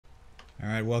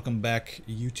Alright, welcome back,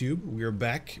 YouTube. We are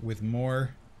back with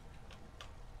more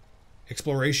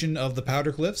exploration of the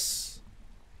Powder Cliffs.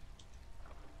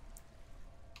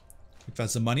 We found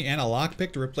some money and a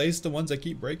lockpick to replace the ones that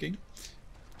keep breaking.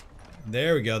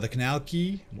 There we go, the canal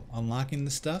key, unlocking the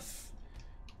stuff.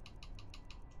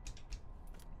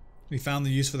 We found the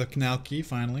use for the canal key,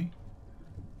 finally.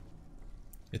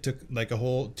 It took like a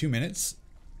whole 2 minutes.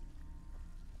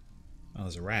 Oh,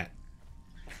 there's a rat.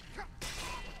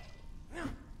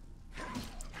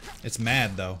 It's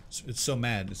mad though. It's so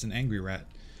mad. It's an angry rat.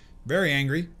 Very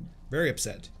angry. Very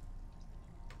upset.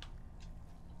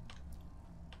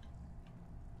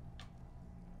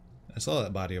 I saw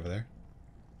that body over there.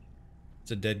 It's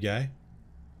a dead guy.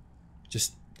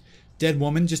 Just dead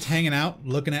woman just hanging out,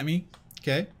 looking at me.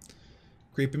 Okay.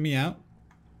 Creeping me out.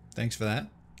 Thanks for that.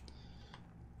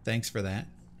 Thanks for that.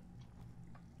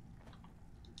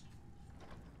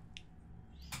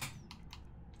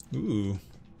 Ooh.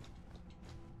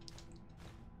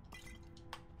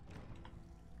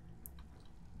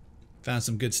 Found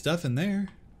some good stuff in there.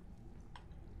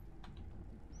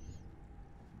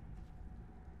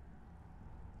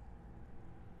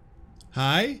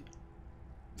 Hi.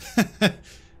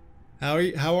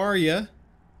 How are you?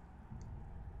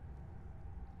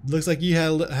 Looks like you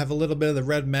have a little bit of the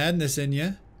red madness in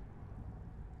you.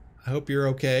 I hope you're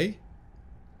okay.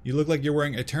 You look like you're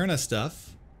wearing Eterna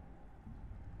stuff.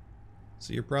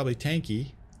 So you're probably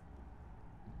tanky.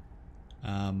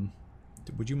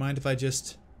 Would you mind if I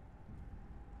just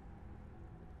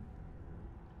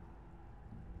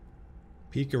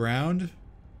peek around?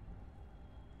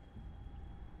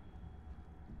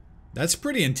 That's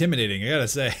pretty intimidating, I gotta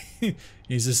say.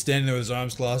 He's just standing there with his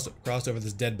arms crossed over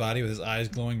this dead body with his eyes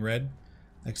glowing red.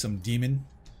 Like some demon.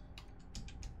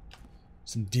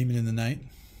 Some demon in the night.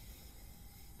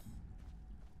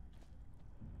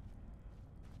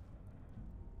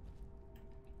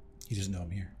 He doesn't know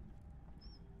I'm here.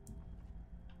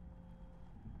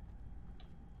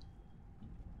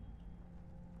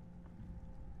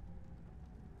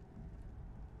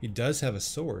 He does have a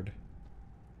sword.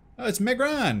 Oh, it's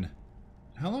Megran!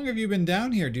 How long have you been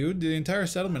down here, dude? The entire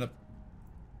settlement of...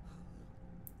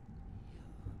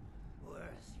 Where's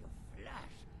your flesh?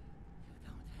 You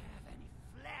don't have any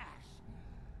flesh.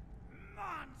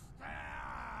 Monster!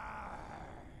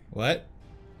 What?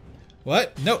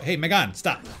 What? No, hey, Megran,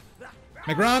 stop.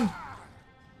 Megran!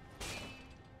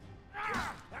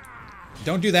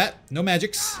 Don't do that. No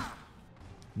magics.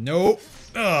 No.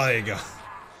 Oh, there you go.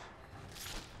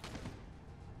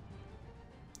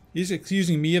 He's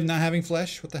accusing me of not having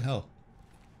flesh? What the hell?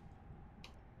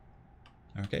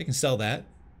 Okay, I can sell that.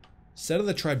 Set of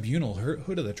the Tribunal.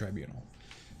 Hood of the Tribunal.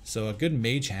 So a good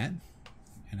mage hat.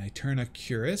 And I turn a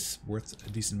cuirass, worth a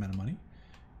decent amount of money.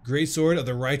 Great Sword of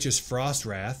the Righteous Frost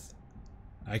Wrath.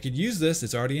 I could use this.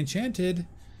 It's already enchanted.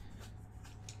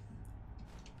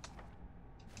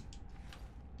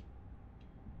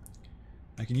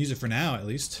 I can use it for now, at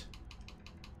least.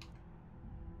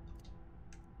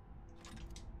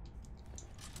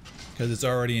 Because it's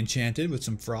already enchanted with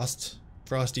some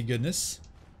frosty goodness.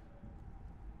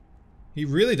 He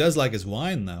really does like his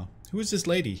wine, though. Who is this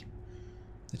lady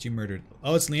that you murdered?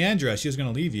 Oh, it's Leandra. She was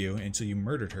going to leave you, and so you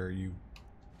murdered her.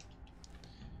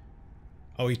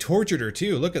 Oh, he tortured her,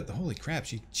 too. Look at the... Holy crap.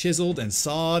 She chiseled and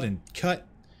sawed and cut.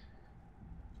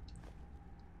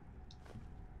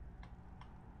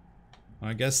 Well,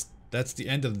 I guess that's the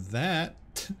end of that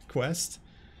quest.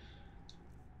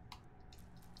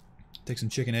 Take some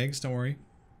chicken eggs, don't worry.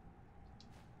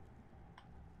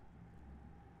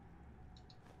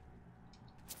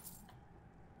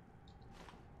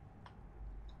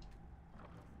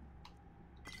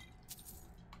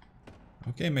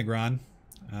 Okay, Megran.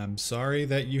 I'm sorry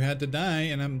that you had to die,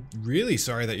 and I'm really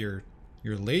sorry that your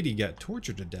lady got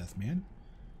tortured to death, man.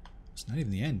 It's not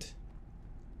even the end.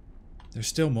 There's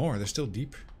still more. There's still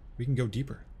deep. We can go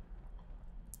deeper.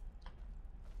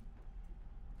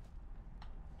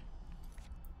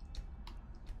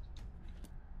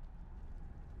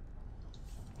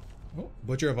 Oh,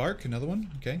 Butcher of Ark, another one.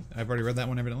 Okay, I've already read that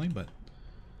one evidently, but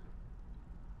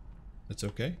that's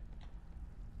okay.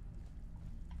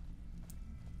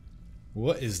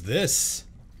 What is this?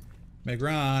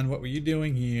 Megran, what were you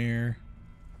doing here?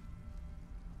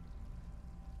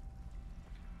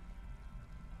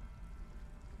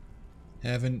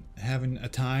 Having a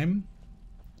time?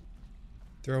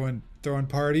 Throwing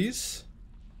parties?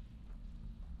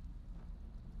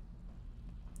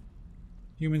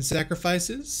 Human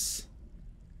sacrifices?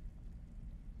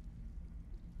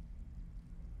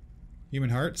 Human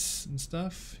hearts and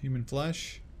stuff? Human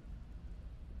flesh?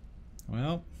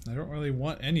 Well, I don't really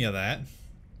want any of that.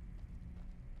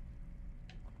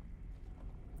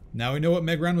 Now we know what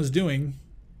Megran was doing.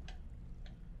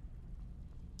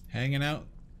 Hanging out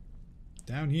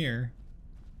down here.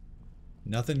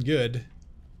 Nothing good.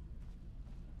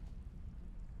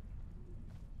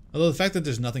 Although the fact that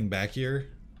there's nothing back here,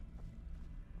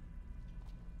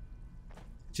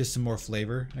 just some more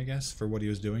flavor, I guess, for what he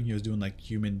was doing. He was doing like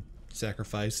human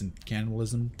sacrifice and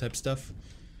cannibalism type stuff.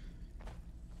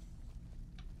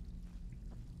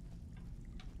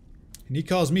 And he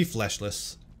calls me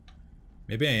fleshless.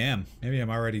 Maybe I am. Maybe I'm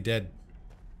already dead.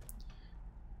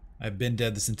 I've been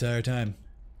dead this entire time.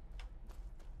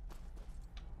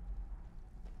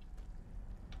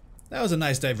 That was a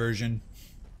nice diversion.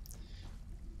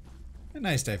 A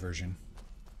nice diversion.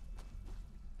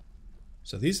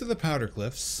 So these are the powder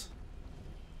cliffs.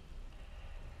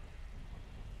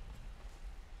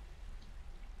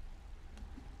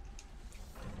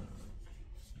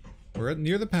 We're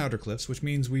near the powder cliffs, which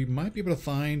means we might be able to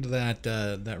find that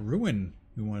that ruin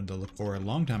we wanted to look for a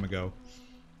long time ago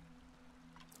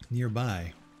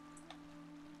nearby.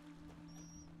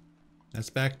 That's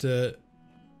back to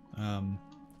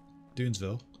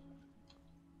Dunesville.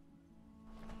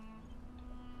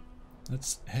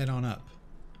 Let's head on up.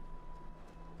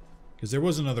 Because there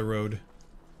was another road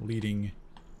leading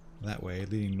that way,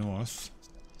 leading north.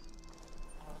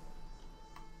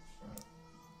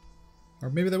 Or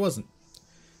maybe there wasn't.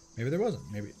 Maybe there wasn't.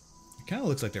 Maybe it kind of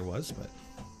looks like there was, but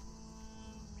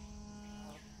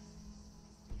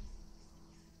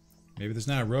maybe there's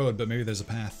not a road, but maybe there's a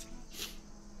path.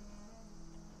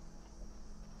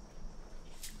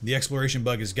 The exploration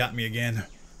bug has got me again.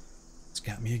 It's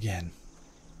got me again.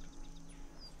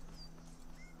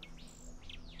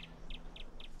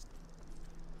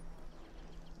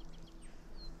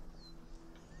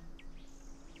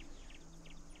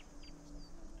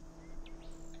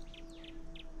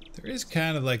 There is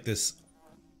kind of like this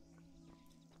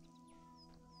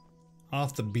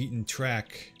off the beaten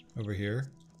track over here.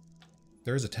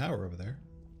 There is a tower over there.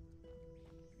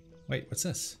 Wait, what's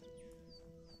this?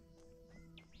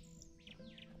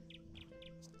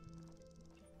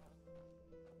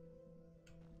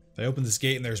 If I open this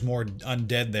gate and there's more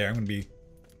undead there, I'm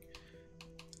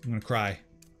gonna cry.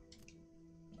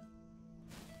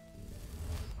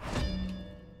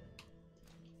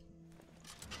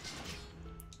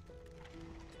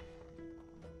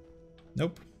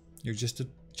 Nope. You're just a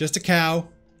cow.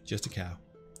 Just a cow.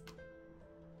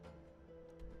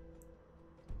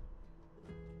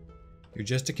 You're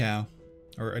just a cow.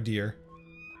 Or a deer.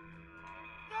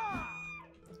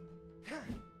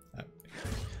 I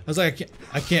was like,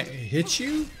 I can't hit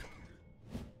you?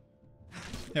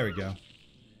 There we go.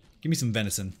 Give me some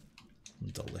venison.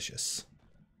 Delicious.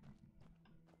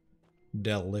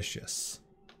 Delicious.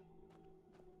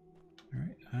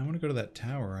 Alright, I want to go to that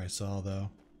tower I saw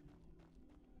though.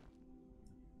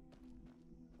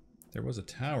 There was a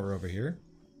tower over here.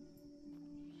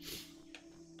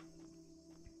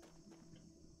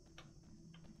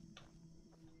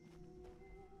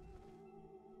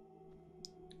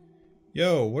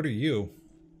 Yo, what are you?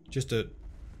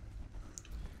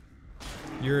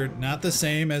 You're not the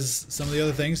same as some of the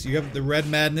other things. You have the red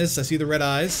madness. I see the red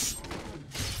eyes.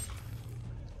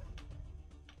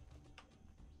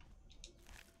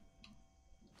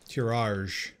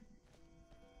 Tirage.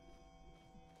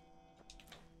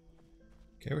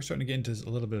 Okay, we're starting to get into a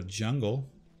little bit of jungle.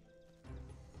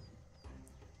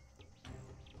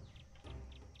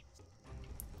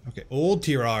 Okay, old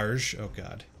tirage. Oh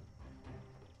god.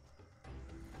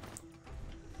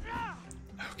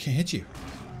 Oh, can't hit you.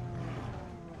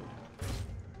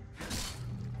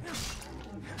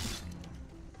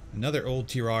 Another old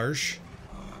tirage.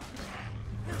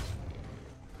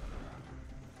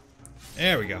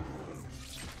 There we go.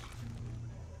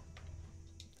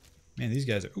 Man, these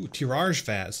guys are... Ooh, tirage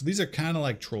fat. So these are kind of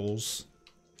like trolls.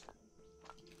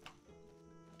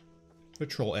 They're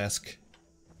troll-esque.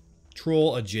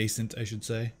 Troll adjacent, I should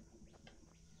say.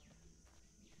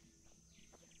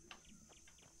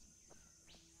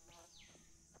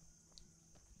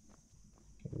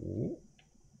 Ooh.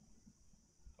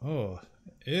 Oh.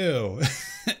 Ew.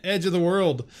 Edge of the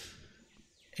world.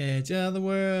 Edge of the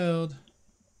world.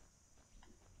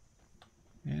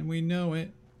 And we know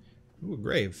it. Ooh, a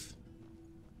grave.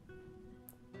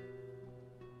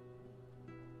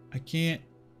 I can't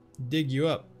dig you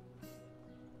up.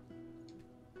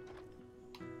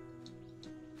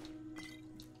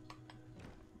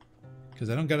 Because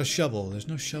I don't got a shovel. There's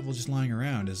no shovel just lying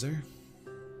around, is there?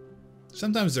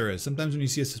 Sometimes there is. Sometimes when you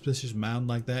see a suspicious mound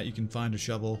like that, you can find a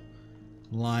shovel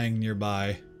lying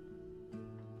nearby.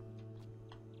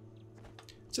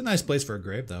 It's a nice place for a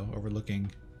grave, though, overlooking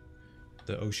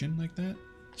the ocean like that.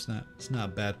 It's not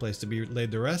a bad place to be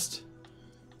laid to rest.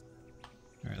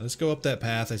 All right, let's go up that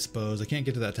path, I suppose. I can't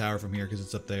get to that tower from here because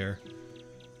it's up there.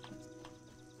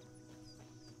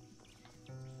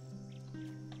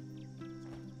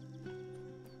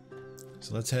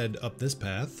 So let's head up this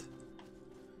path.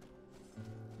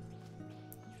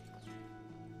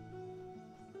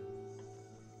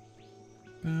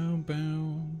 Bow,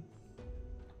 bow.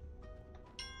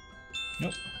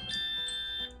 Nope.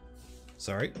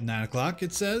 Sorry, 9 o'clock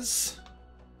it says.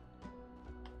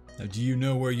 Now, do you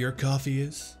know where your coffee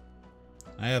is?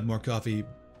 I have more coffee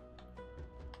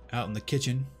out in the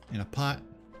kitchen in a pot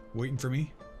waiting for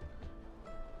me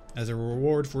as a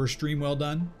reward for a stream well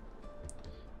done.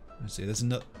 Let's see, that's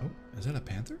another. Oh, is that a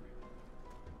panther?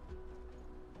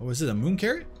 Oh, is it a moon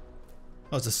carrot?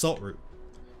 Oh, it's a salt root.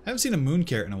 I haven't seen a moon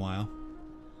carrot in a while.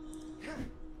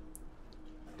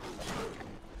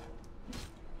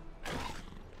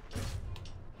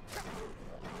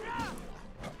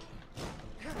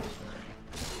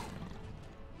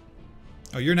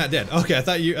 Oh, you're not dead. Okay, I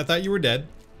thought you were dead.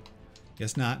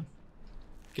 Guess not.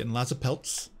 Getting lots of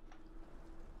pelts.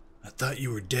 I thought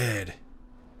you were dead.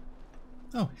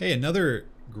 Oh, hey, another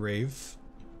grave.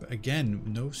 But again,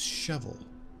 no shovel.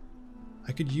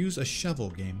 I could use a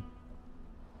shovel, game.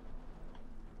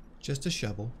 Just a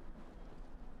shovel.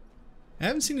 I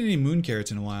haven't seen any moon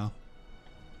carrots in a while.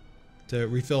 To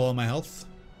refill all my health.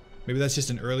 Maybe that's just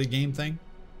an early game thing.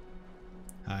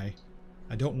 Hi.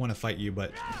 I don't want to fight you,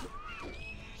 but...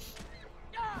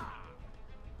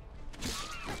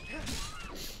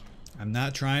 I'm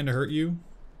not trying to hurt you.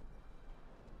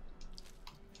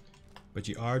 But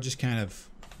you are just kind of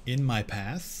in my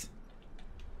path.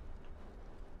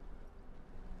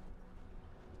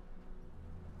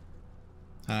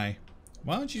 Hi.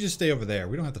 Why don't you just stay over there?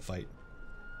 We don't have to fight.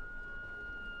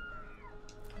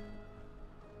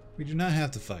 We do not have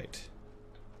to fight.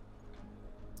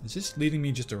 Is this leading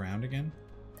me just around again?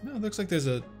 No, it looks like there's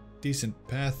a decent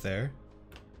path there.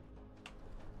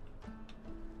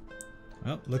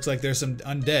 Well, looks like there's some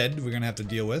undead we're gonna have to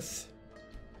deal with.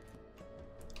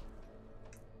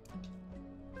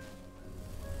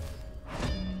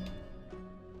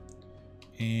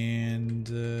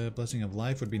 And Blessing of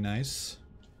Life would be nice.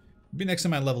 Maybe next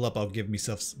time I level up, I'll give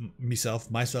myself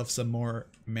some more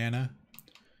mana.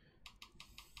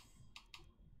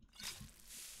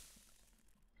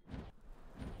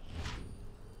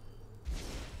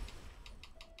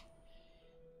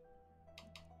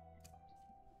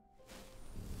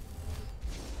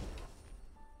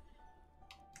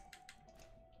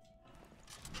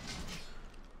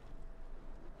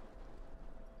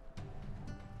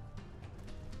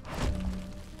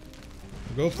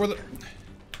 Go for the...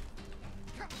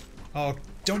 Oh,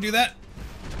 don't do that!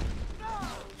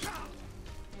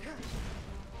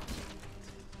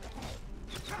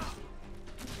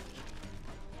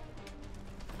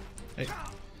 Hey,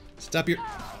 stop your...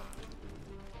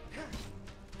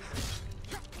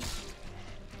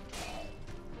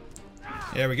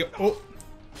 There we go. Oh!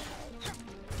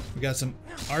 We got some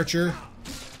archer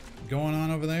going on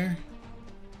over there.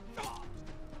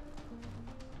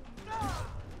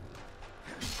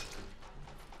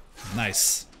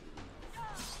 Nice.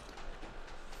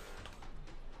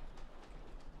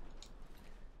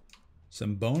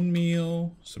 Some bone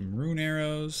meal, some rune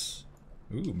arrows.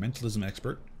 Ooh, mentalism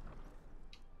expert.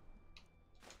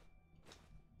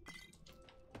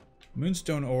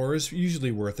 Moonstone ores,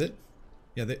 usually worth it.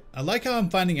 Yeah, I like how I'm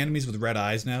finding enemies with red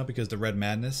eyes now because the red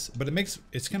madness. But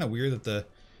it's kind of weird that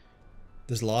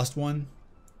this lost one,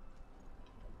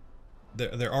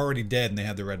 they're already dead and they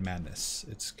have the red madness.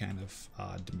 It's kind of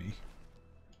odd to me,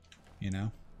 you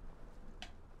know.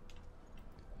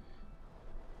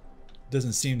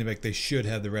 Doesn't seem to make they should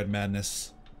have the red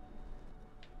madness.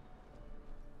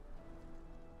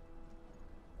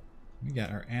 We got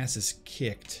our asses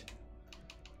kicked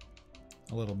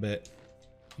a little bit.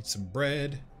 Eat some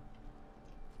bread.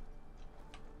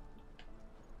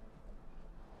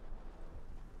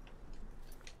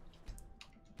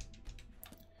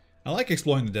 I like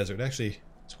exploring the desert. Actually,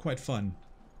 it's quite fun.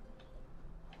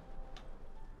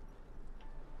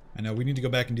 I know we need to go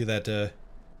back and do that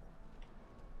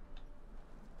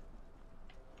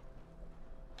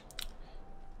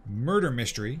murder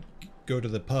mystery. Go to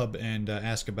the pub and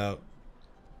ask about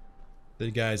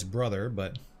the guy's brother,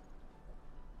 but...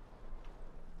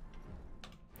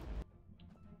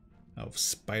 Oh,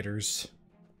 spiders.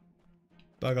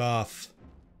 Bug off.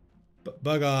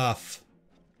 Bug off.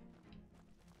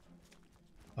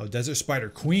 Oh, Desert Spider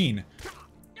Queen.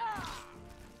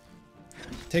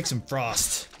 Take some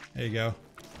frost. There you go.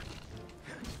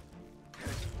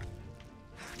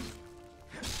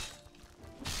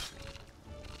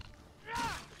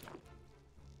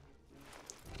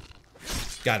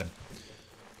 Got him.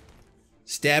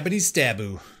 Stabbity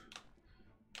staboo.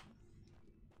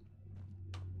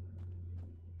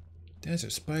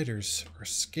 Desert spiders are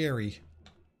scary.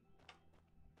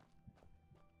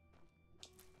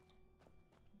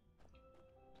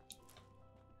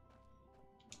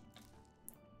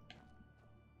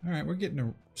 Alright, we're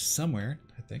getting somewhere,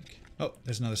 I think. Oh,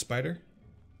 there's another spider.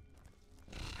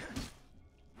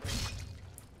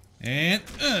 And,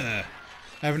 I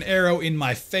have an arrow in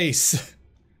my face.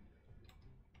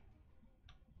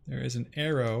 There is an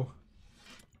arrow.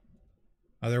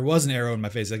 Oh, there was an arrow in my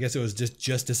face. I guess it was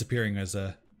just disappearing as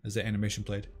the animation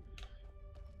played.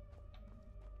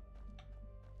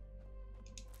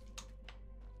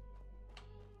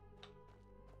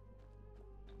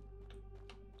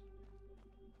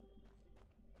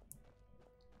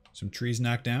 Some trees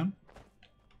knocked down.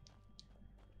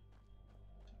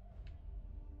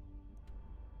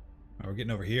 Oh, we're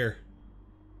getting over here.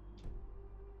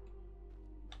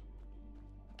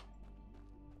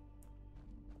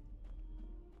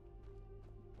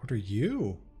 What are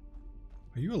you?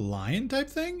 Are you a lion type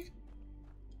thing?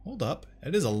 Hold up.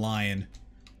 That is a lion.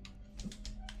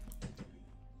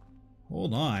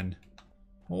 Hold on.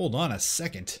 Hold on a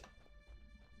second.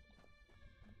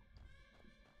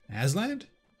 Aslan?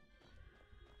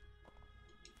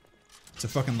 It's a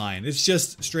fucking lion. It's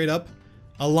just straight up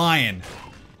a lion.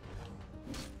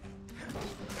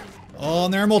 Oh,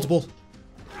 and there are multiple.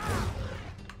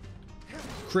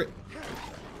 Crit.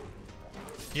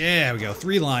 Yeah, we go.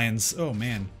 3 lions. Oh,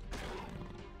 man.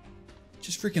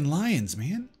 Just freaking lions,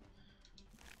 man.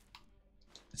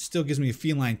 It still gives me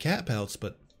feline cat pelts,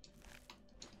 but...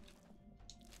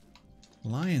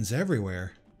 lions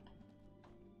everywhere.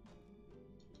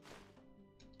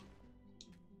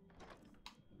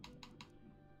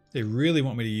 They really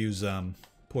want me to use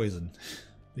poison.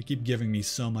 They keep giving me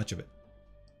so much of it.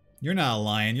 You're not a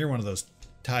lion. You're one of those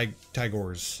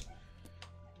tigors.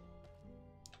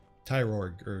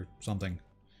 Tyrorg or something.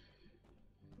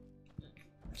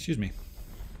 Excuse me.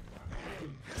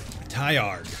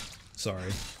 Tyarg.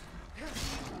 Sorry.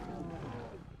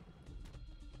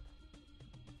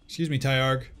 Excuse me,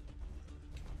 Tyarg.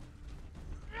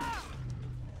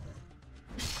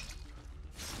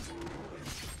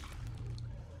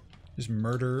 Just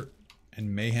murder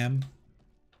and mayhem.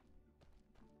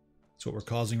 That's what we're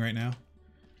causing right now.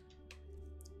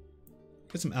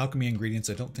 Got some alchemy ingredients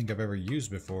I don't think I've ever used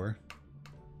before.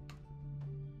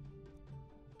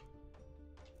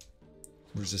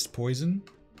 Resist poison.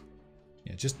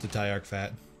 Yeah, just the Tyarg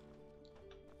fat.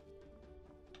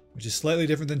 Which is slightly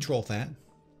different than troll fat,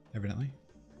 evidently.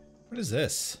 What is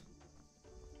this?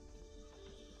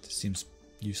 This seems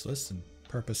useless and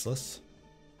purposeless.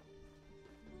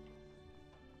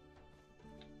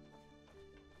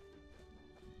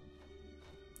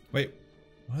 Wait,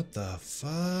 what the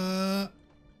fuck?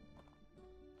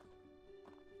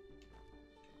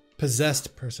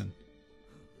 Possessed person.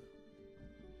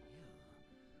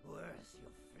 Where's your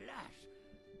flesh?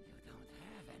 You don't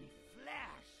have any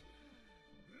flesh.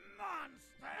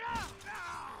 Monster!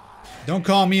 Don't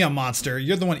call me a monster.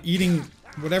 You're the one eating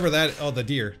whatever that... oh, the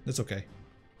deer. That's okay.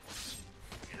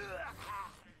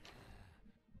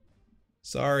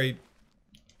 Sorry,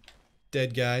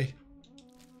 dead guy.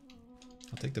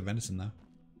 I'll take the venison though.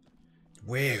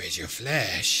 Where is your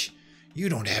flesh? You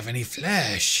don't have any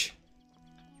flesh.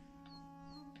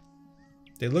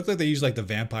 They look like they use like the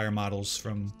vampire models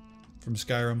from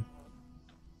Skyrim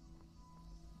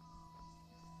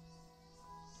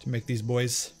to make these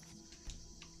boys.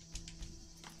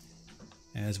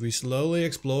 As we slowly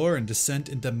explore and descend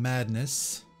into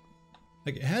madness.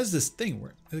 Like it has this thing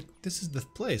where like, this is the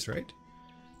place, right?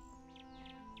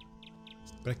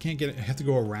 But I can't get it. I have to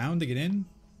go around to get in.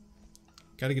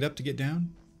 Gotta get up to get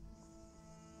down.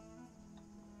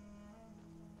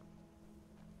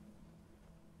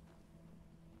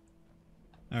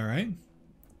 Alright.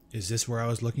 Is this where I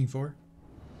was looking for?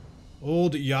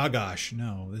 Old Yagash.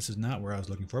 No, this is not where I was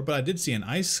looking for. But I did see an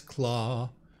ice claw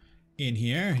in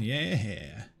here.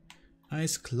 Yeah.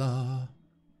 Ice claw.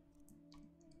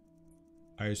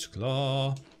 Ice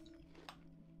claw.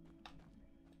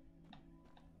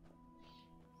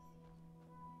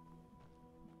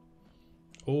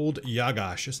 Old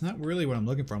Yagash. It's not really what I'm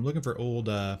looking for. I'm looking for old,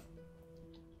 it's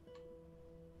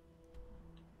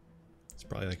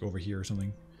probably like over here or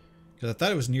something. Because I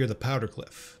thought it was near the Powder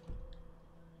Cliff.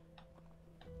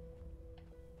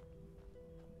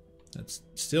 That's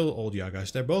still old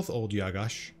Yagash. They're both old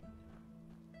Yagash.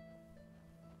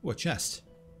 Ooh, a chest.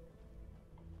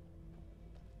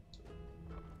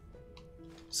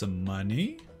 Some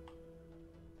money.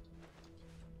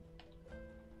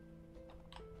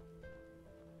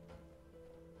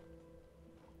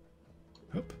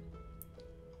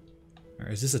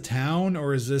 Is this a town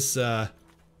or is this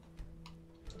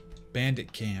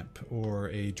bandit camp or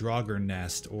a Draugr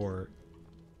nest or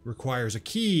requires a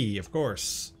key, of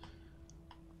course.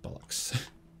 Bollocks.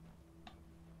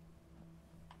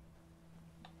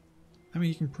 I mean,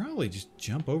 you can probably just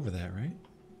jump over that, right?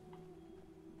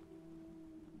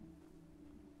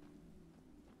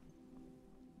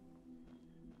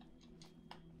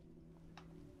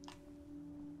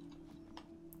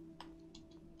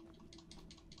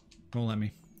 Won't let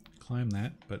me climb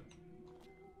that, but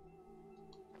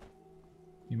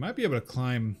you might be able to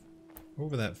climb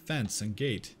over that fence and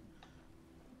gate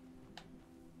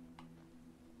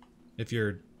if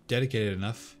you're dedicated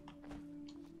enough,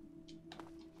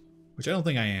 which I don't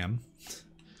think I am.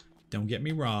 Don't get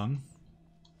me wrong.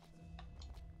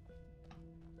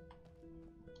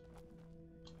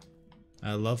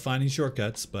 I love finding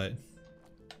shortcuts, but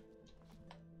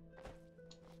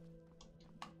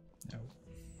no.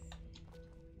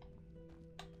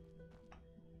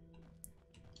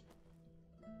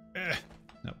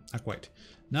 No, not quite.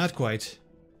 Not quite.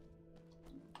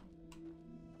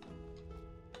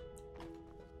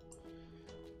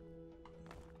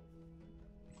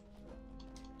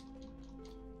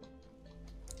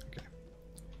 Okay.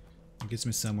 It gets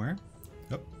me somewhere.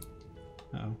 Oh.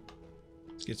 Uh-oh.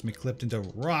 This gets me clipped into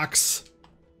rocks.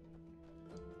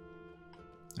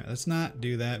 Alright, let's not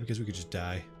do that because we could just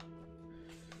die.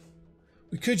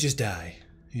 We could just die,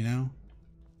 you know?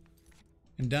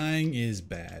 And dying is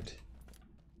bad.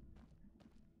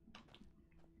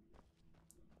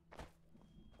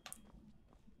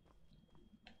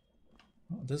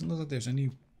 Well, it doesn't look like there's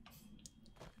any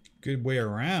good way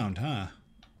around, huh?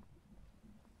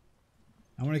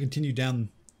 I want to continue down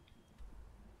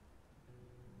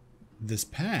this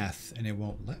path, and it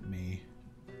won't let me.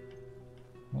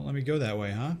 Won't let me go that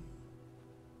way, huh?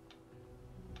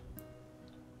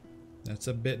 That's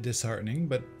a bit disheartening,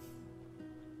 but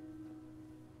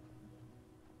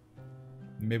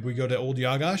maybe we go to Old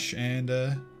Yagash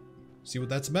and see what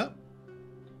that's about.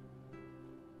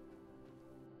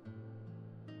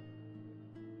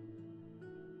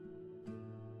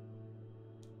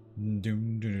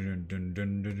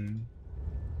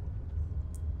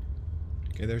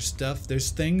 Okay, there's stuff. There's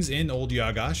things in Old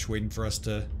Yagash waiting for us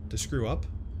to screw up.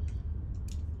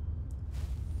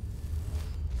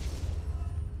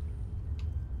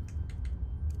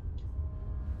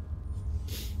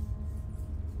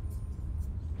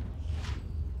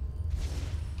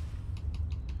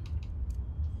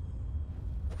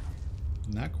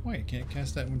 Not quite. Can't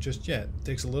cast that one just yet. It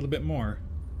takes a little bit more.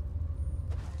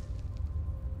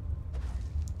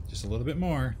 Just a little bit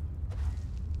more.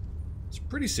 It's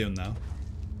pretty soon, though.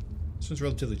 This one's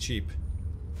relatively cheap.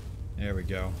 There we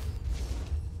go.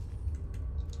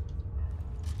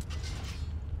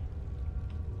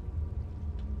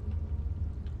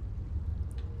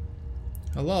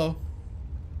 Hello?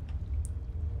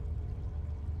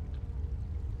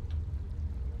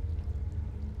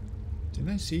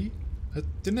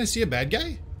 Didn't I see a bad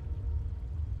guy?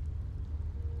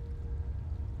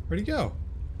 Where'd he go?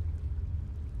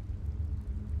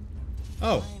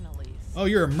 Oh. Oh,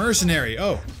 you're a mercenary.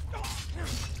 Oh.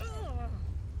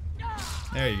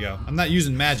 There you go. I'm not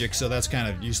using magic, so that's kind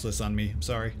of useless on me. I'm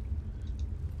sorry.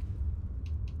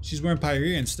 She's wearing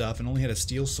Pyrean stuff and only had a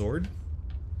steel sword.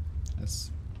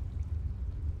 That's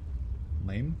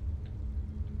lame.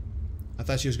 I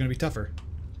thought she was going to be tougher,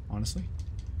 honestly.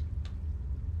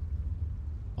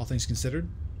 All things considered.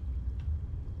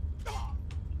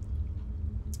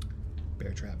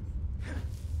 Bear trap.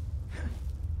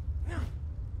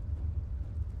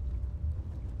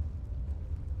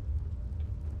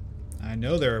 I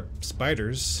know there are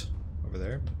spiders over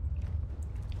there.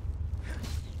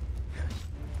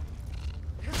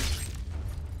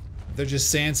 They're just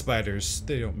sand spiders.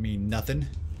 They don't mean nothing.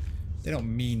 They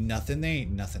don't mean nothing. They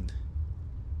ain't nothing.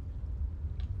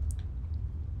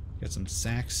 Got some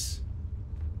sacks.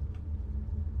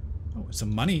 Oh,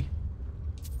 some money.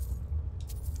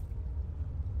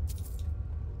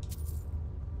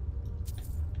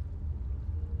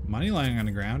 Money lying on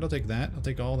the ground. I'll take that. I'll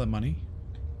take all that money.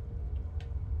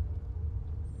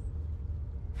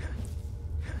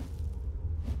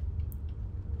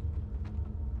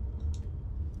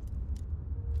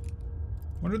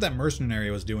 Wonder what that mercenary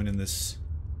was doing in this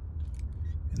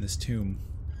tomb.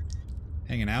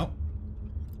 Hanging out?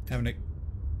 Having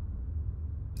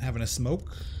a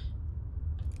smoke?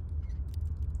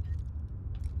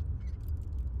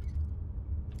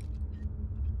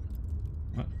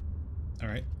 What?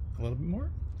 Alright. A little bit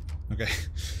more? Okay.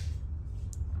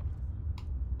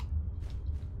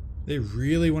 They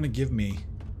really want to give me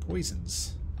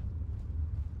poisons.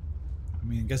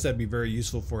 mean, I guess that'd be very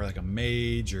useful for like a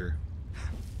mage or...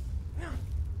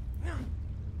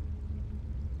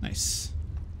 Nice.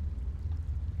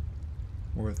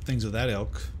 Or things of that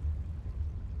ilk.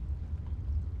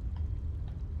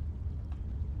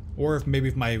 Or if maybe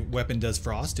if my weapon does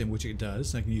frost, in which it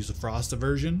does, I can use the frost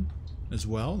aversion as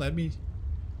well. That'd be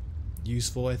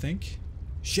useful, I think.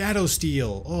 Shadow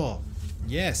Steel! Oh,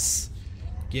 yes!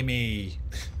 Gimme!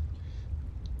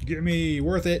 Gimme!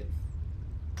 Worth it!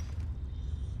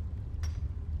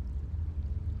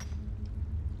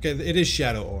 Okay, it is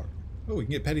Shadow Ore. Oh, we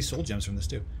can get petty soul gems from this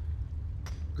too.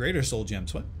 Greater soul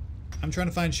gems. What? I'm trying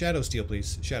to find Shadow Steel,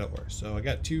 please. Shadow Ore. So I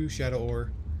got 2 Shadow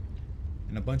Ore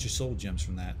and a bunch of soul gems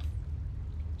from that.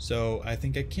 So I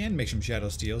think I can make some Shadow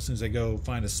Steel as soon as I go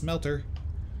find a smelter.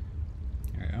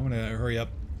 Alright, I'm gonna hurry up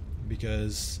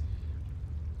because...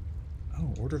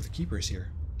 Oh, Order of the Keeper is here.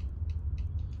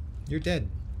 You're dead.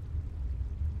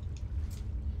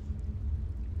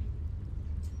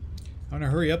 I'm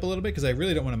gonna hurry up a little bit because I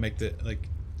really don't want to make the, like,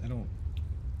 I don't...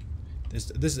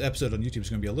 This episode on YouTube is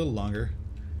gonna be a little longer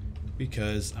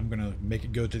because I'm gonna make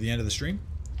it go to the end of the stream.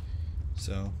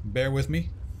 So bear with me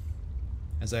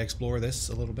as I explore this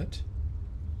a little bit.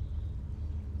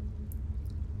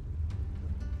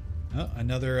 Oh,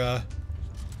 another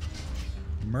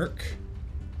merc.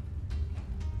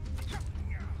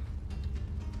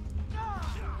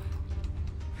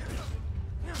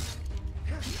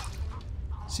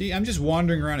 See, I'm just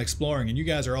wandering around exploring and you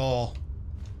guys are all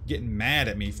getting mad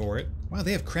at me for it. Wow,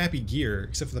 they have crappy gear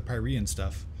except for the Pyrean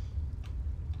stuff.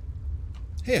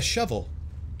 Hey, a shovel.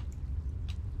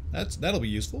 That'll be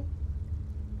useful.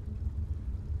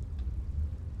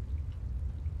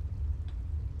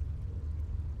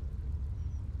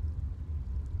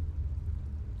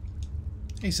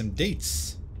 Hey, some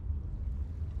dates.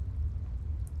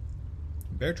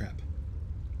 Bear trap.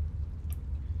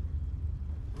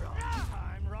 Wrong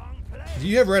time, wrong place.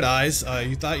 You have red eyes.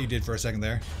 You thought you did for a second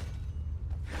there.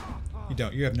 You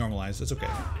don't. You have normal eyes. That's okay.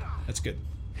 That's good.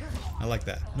 I like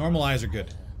that. Normal eyes are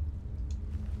good.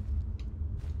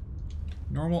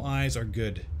 Normal eyes are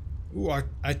good. Ooh,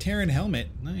 a Terran helmet.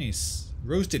 Nice.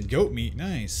 Roasted goat meat.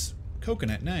 Nice.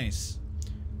 Coconut. Nice.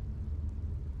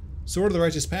 Sword of the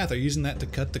Righteous Path. Are you using that to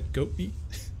cut the goat meat?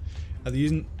 Are they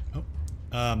using... Oh.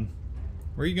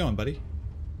 Where are you going, buddy?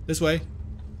 This way.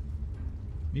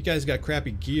 You guys got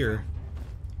crappy gear.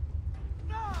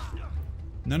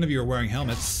 None of you are wearing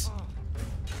helmets.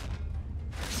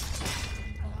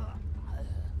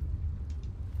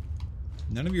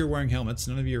 None of you are wearing helmets.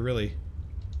 None of you are really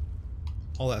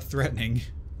all that threatening.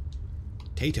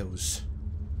 Potatoes.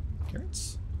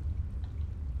 Carrots?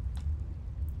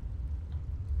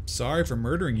 Sorry for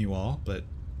murdering you all, but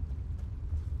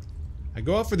I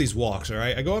go out for these walks,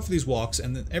 alright? I go out for these walks,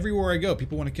 and then everywhere I go,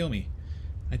 people want to kill me.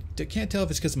 I can't tell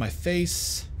if it's because of my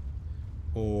face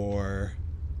or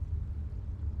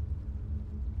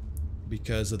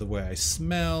because of the way I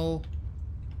smell,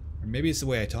 or maybe it's the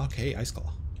way I talk. Hey, Ice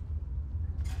Claw.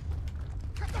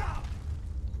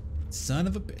 Son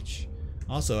of a bitch.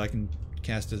 Also, I can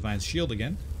cast Divine Shield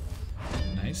again.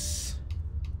 Nice.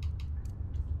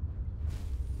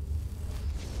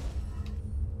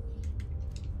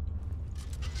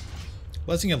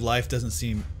 Blessing of Life doesn't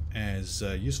seem as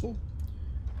useful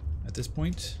at this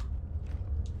point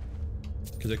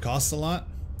because it costs a lot.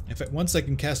 Once I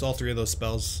can cast all 3 of those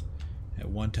spells at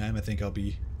one time, I think I'll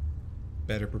be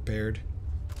better prepared.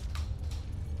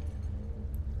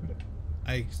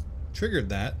 I triggered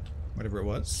that, whatever it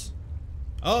was.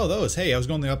 Oh, those. Hey, I was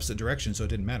going the opposite direction, so it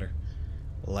didn't matter.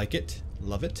 Like it.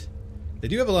 Love it. They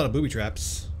do have a lot of booby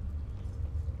traps.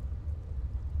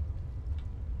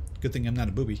 Good thing I'm not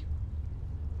a booby.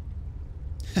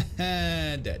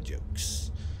 Haha, dad jokes.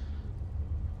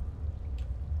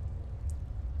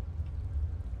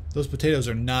 Those potatoes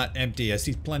are not empty. I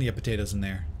see plenty of potatoes in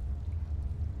there.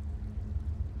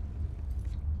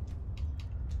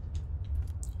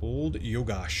 Old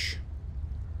Yogash.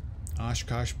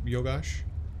 Oshkosh Yogash.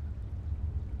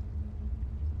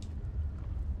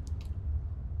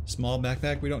 Small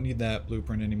backpack. We don't need that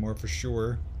blueprint anymore for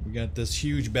sure. We got this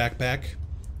huge backpack.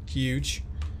 Huge.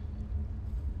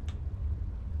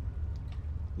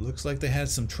 Looks like they had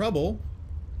some trouble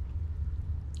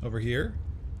over here.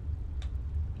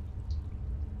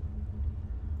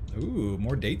 Ooh,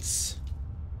 more dates.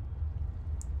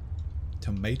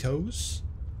 Tomatoes.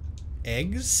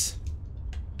 Eggs.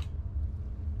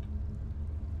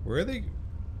 Where are they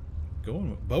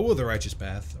going? Bow of the Righteous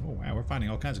Path. Oh wow, we're finding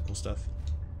all kinds of cool stuff.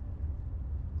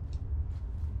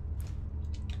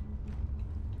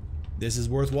 This is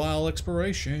worthwhile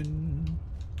exploration.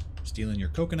 Stealing your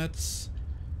coconuts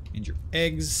and your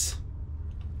eggs.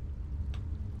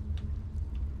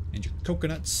 And your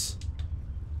coconuts.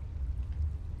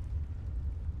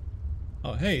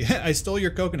 Oh, hey, I stole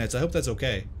your coconuts. I hope that's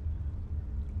okay.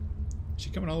 Is she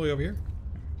coming all the way over here?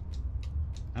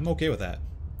 I'm okay with that.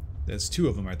 There's two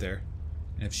of them right there.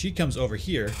 And if she comes over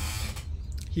here,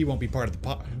 he won't be part of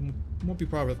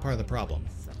the problem.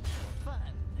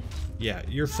 Yeah,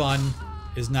 your fun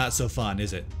is not so fun,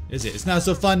 is it? Is it? It's not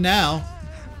so fun now.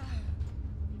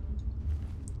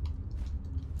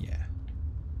 Yeah.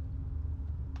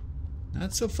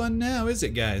 Not so fun now, is it,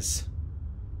 guys?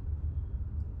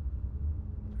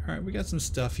 Alright, we got some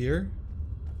stuff here.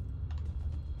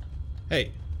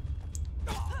 Hey.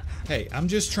 Hey, I'm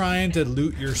just trying to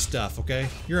loot your stuff, okay?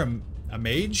 You're a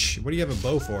mage? What do you have a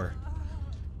bow for?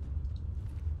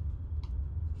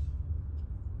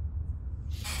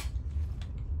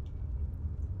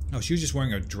 Oh, she was just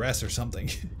wearing a dress or something.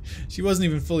 She wasn't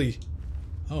even fully...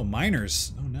 Oh,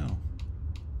 miners. Oh, no.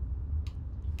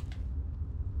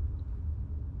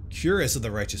 Curious of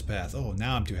the righteous path. Oh,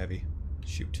 now I'm too heavy.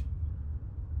 Shoot.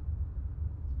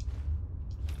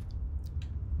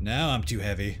 Now I'm too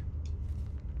heavy.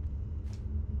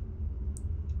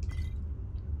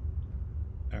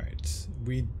 Alright.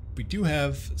 We do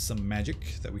have some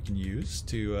magic that we can use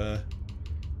to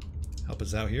help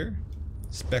us out here.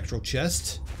 Spectral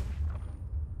chest.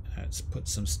 Let's put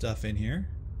some stuff in here.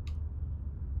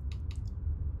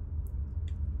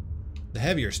 The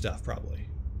heavier stuff, probably.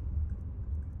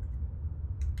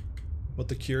 Put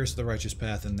the Curious of the Righteous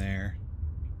Path in there.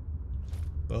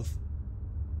 Both.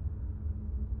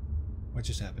 What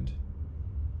just happened?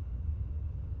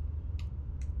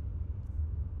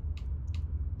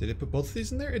 Did it put both of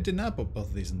these in there? It did not put both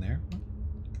of these in there.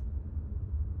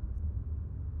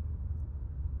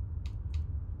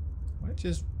 What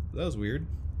just... That was weird.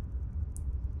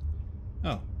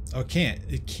 Oh,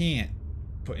 it can't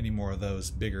put any more of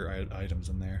those bigger items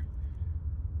in there.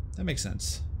 That makes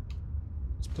sense.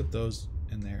 Let's put those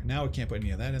in there. Now we can't put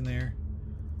any of that in there.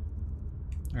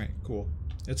 Alright, cool.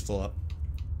 It's full up.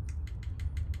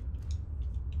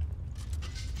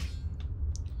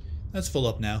 That's full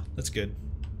up now. That's good.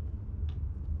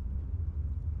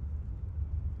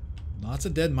 Lots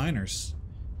of dead miners.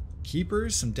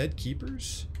 Keepers? Some dead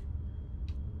keepers?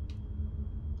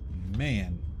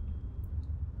 Man.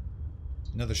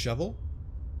 Another shovel?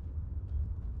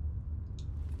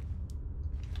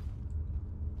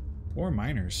 Poor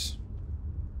miners.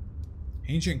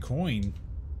 Ancient coin.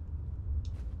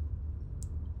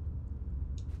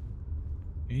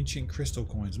 Ancient crystal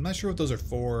coins. I'm not sure what those are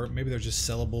for. Maybe they're just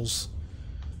sellables.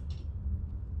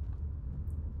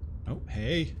 Oh,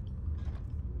 hey.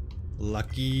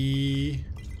 Lucky.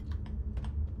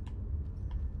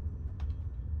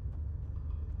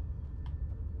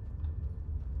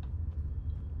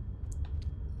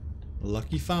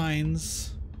 Lucky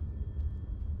finds.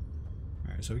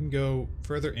 Alright, so we can go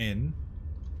further in.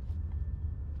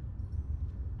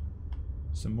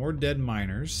 Some more dead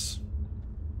miners.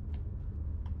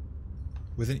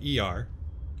 With an ER.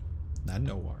 Not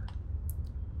an OR.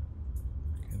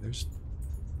 Okay, there's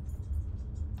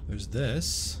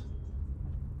this.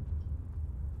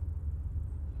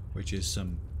 Which is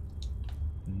some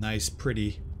nice,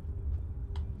 pretty...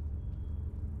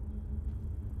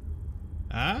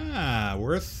 Ah,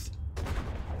 worth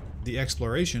the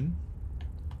exploration.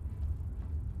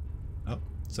 Oh,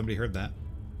 somebody heard that.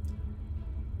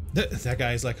 That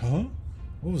guy's like, huh?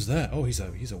 What was that? Oh, he's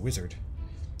a wizard.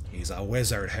 He's a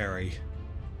wizard, Harry.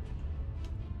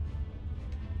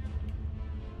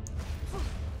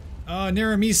 Oh,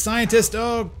 near me, scientist.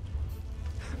 Oh,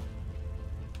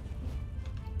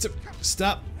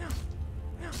 stop.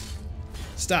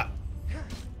 Stop.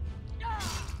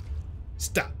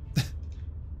 Stop.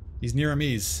 He's near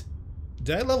Amis.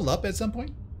 Did I level up at some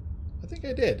point? I think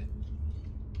I did.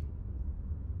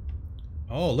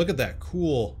 Oh, look at that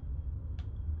cool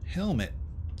helmet.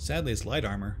 Sadly, it's light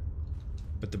armor.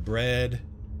 But the bread.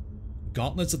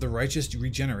 Gauntlets of the Righteous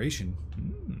Regeneration.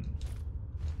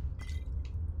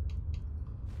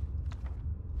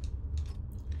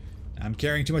 I'm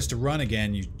carrying too much to run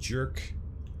again, you jerk.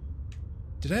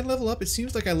 Did I level up? It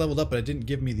seems like I leveled up, but it didn't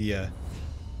give me the,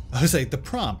 I was like, the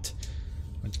prompt.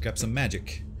 Let's grab some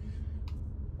magic.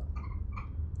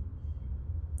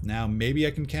 Now, maybe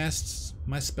I can cast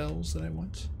my spells that I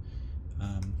want.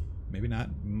 Maybe not.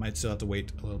 Might still have to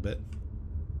wait a little bit.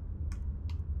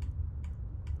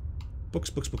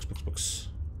 Books, books, books, books, books.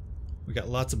 We got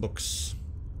lots of books.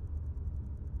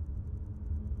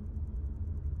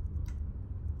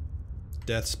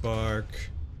 Death Spark.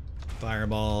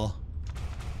 Fireball.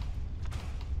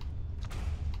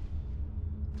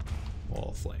 Wall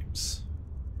of Flames.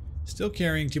 Still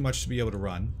carrying too much to be able to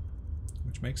run.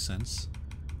 which makes sense.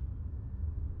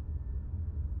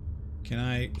 Can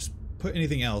I put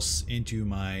anything else into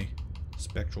my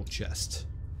spectral chest?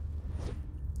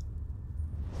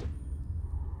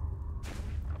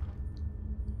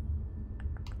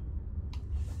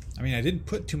 I mean, I didn't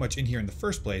put too much in here in the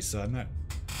first place, so I'm not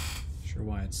sure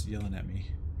why it's yelling at me.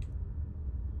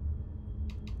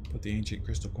 Put the ancient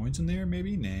crystal coins in there,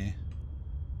 maybe? Nah.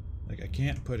 Like, I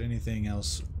can't put anything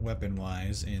else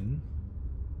weapon-wise in.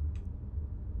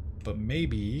 But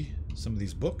maybe some of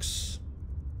these books.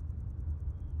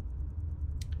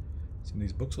 Some of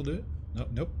these books will do it. Nope,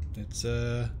 nope. It's,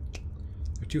 they're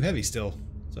too heavy still.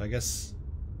 So I guess...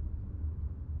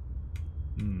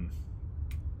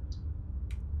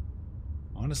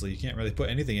 Honestly, you can't really put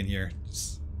anything in here.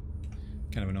 It's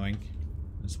kind of annoying.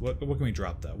 What can we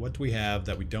drop, though? What do we have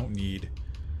that we don't need?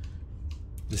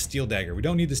 The steel dagger. We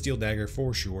don't need the steel dagger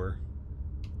for sure.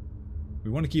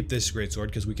 We want to keep this greatsword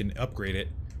because we can upgrade it.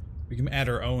 We can add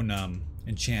our own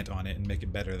enchant on it and make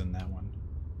it better than that one.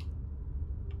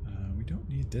 We don't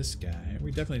need this guy. We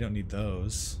definitely don't need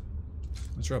those.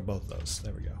 Let's drop both those.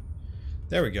 There we go.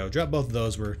 There we go. Drop both of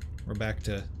those. We're back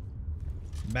to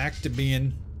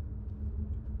being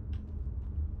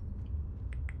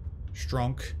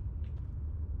strong.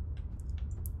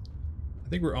 I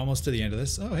think we're almost to the end of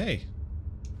this. Oh, hey.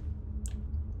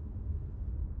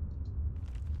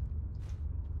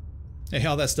 Hey,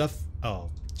 all that stuff. Oh,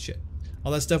 shit.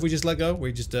 All that stuff we just let go.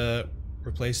 We just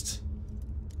replaced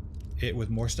it with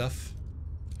more stuff.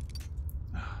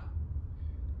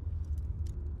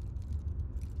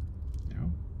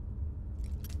 No.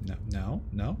 No, no,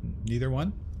 no. Neither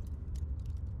one.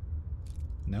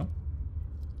 No.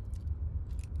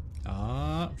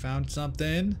 Ah, found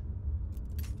something.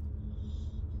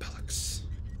 Pellix.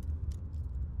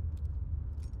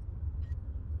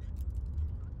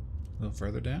 A little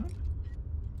further down.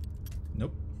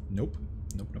 Nope. Nope.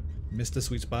 Nope. Nope. Missed the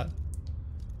sweet spot.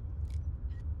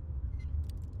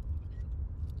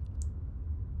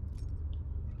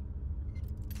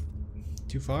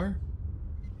 Too far?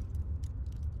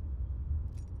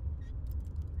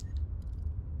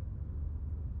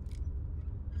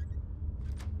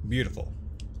 Beautiful.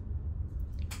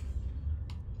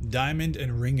 Diamond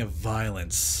and Ring of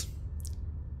Violence.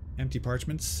 Empty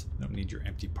parchments? Don't need your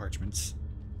empty parchments.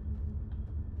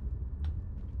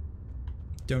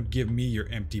 Don't give me your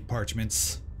empty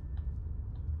parchments.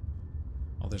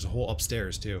 Oh, there's a hole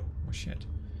upstairs too. Oh shit.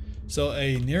 So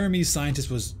a Nairmese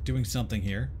scientist was doing something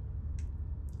here.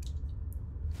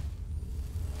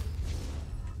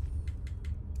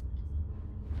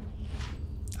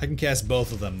 I can cast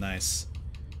both of them. Nice.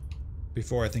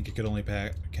 Before, I think I could only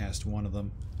cast one of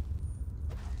them.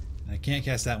 And I can't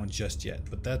cast that one just yet,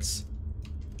 but that's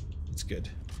good.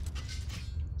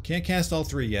 Can't cast all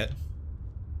three yet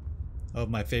of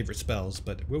my favorite spells,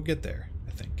 but we'll get there,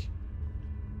 I think.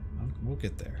 We'll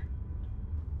get there.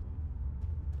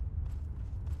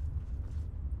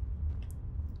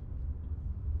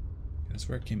 That's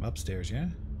where it came upstairs, yeah?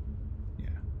 Yeah.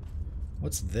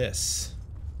 What's this?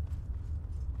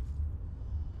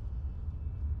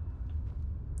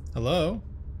 Hello?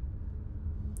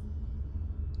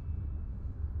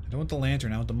 I don't want the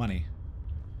lantern, I want the money.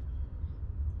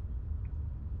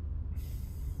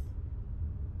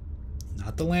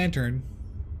 Not the lantern.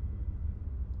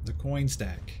 The coin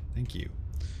stack. Thank you.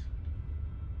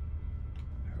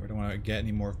 I don't want to get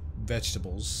any more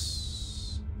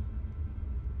vegetables.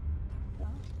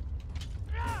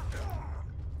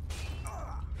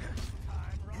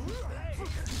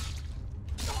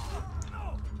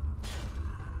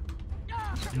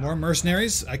 More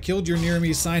mercenaries? I killed your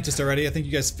Nairmese scientist already. I think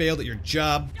you guys failed at your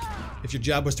job. If your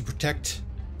job was to protect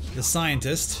the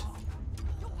scientist.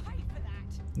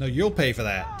 No, you'll pay for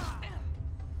that.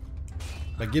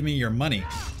 But give me your money.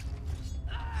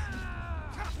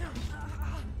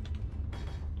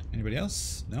 Anybody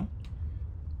else? No?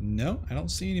 No, I don't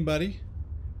see anybody.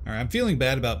 Alright, I'm feeling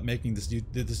bad about making this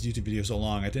YouTube video so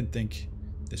long. I didn't think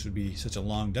this would be such a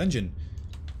long dungeon.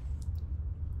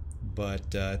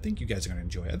 But I think you guys are going to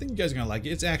enjoy it. I think you guys are going to like it.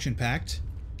 It's action-packed.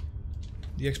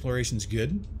 The exploration's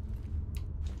good.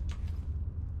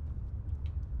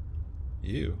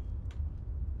 Ew.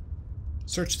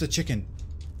 Search the chicken.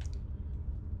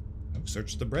 Oh,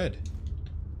 search the bread.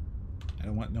 I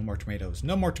don't want no more tomatoes.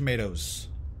 No more tomatoes.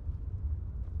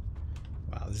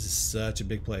 Wow, this is such a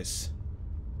big place.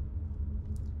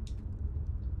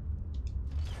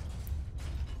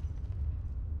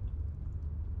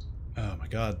 Oh my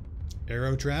god.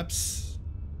 Arrow traps.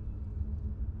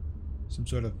 Some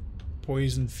sort of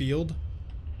poison field.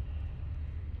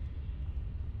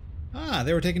 Ah,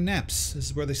 they were taking naps. This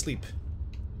is where they sleep.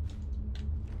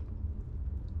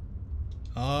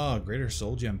 Ah, greater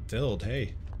soul gem filled.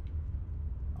 Hey.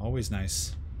 Always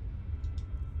nice.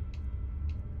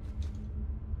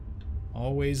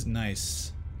 Always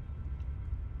nice.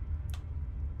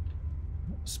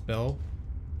 Spell.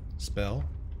 Spell.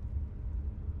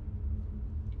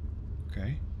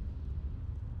 Okay.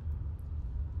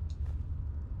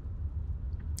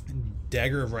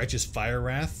 Dagger of Righteous Fire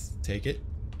Wrath. Take it.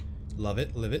 Love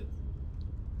it. Live it.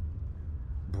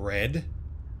 Bread.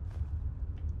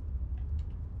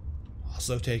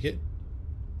 Also take it.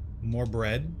 More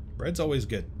bread. Bread's always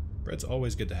good. Bread's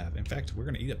always good to have. In fact, we're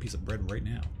going to eat a piece of bread right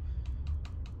now.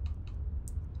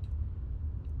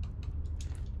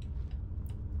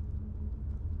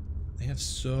 They have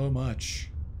so much.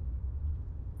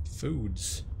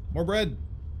 Foods. More bread.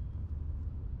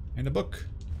 And a book.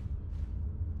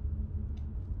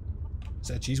 Is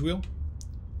that cheese wheel?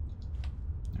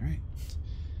 Alright.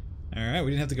 Alright, we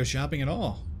didn't have to go shopping at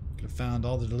all. Could have found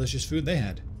all the delicious food they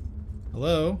had.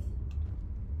 Hello?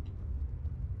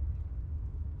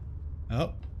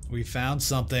 Oh, we found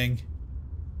something.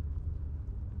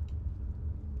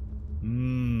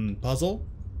 Puzzle?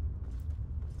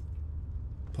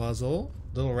 Puzzle?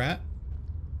 Little rat?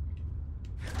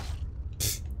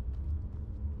 Pfft.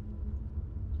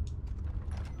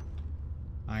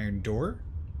 Iron door?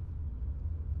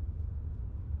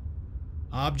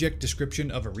 Object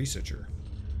description of a researcher.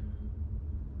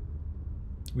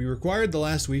 We required the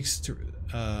last weeks to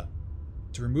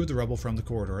remove the rubble from the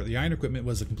corridor. The iron equipment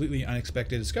was a completely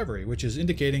unexpected discovery, which is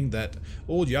indicating that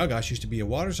Old Yagash used to be a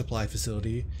water supply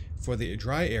facility for the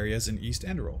dry areas in East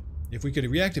Enderal. If we could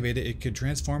reactivate it, it could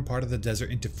transform part of the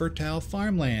desert into fertile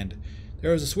farmland.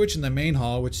 There is a switch in the main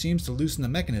hall which seems to loosen the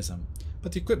mechanism,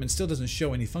 but the equipment still doesn't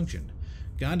show any function.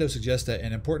 Gondo suggests that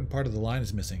an important part of the line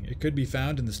is missing. It could be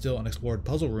found in the still unexplored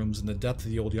puzzle rooms in the depth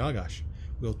of the Old Yagash.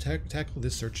 We'll tackle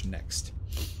this search next.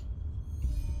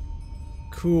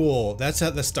 Cool. That's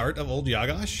at the start of Old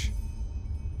Yagash?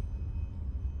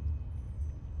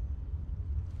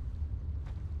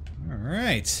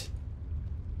 Alright.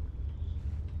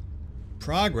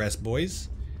 Progress, boys.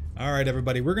 Alright,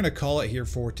 everybody. We're going to call it here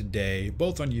for today,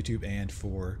 both on YouTube and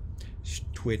for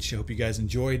Twitch. I hope you guys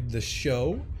enjoyed the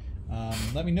show.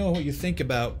 Let me know what you think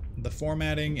about the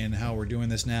formatting and how we're doing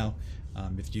this now.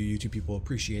 If you YouTube people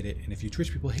appreciate it, and if you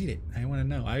Twitch people hate it, I want to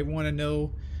know. I want to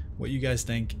know what you guys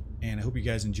think, and I hope you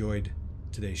guys enjoyed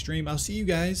today's stream. I'll see you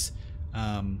guys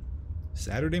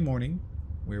Saturday morning,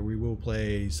 where we will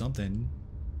play something.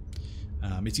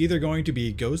 It's either going to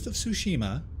be Ghost of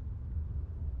Tsushima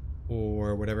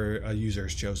or whatever a user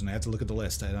has chosen. I have to look at the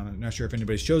list. I'm not sure if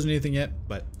anybody's chosen anything yet,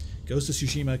 but Ghost of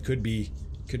Tsushima could be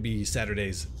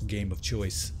Saturday's game of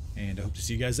choice, and I hope to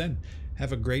see you guys then.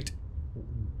 Have a great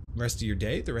rest of your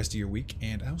day, the rest of your week,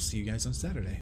 and I'll see you guys on Saturday.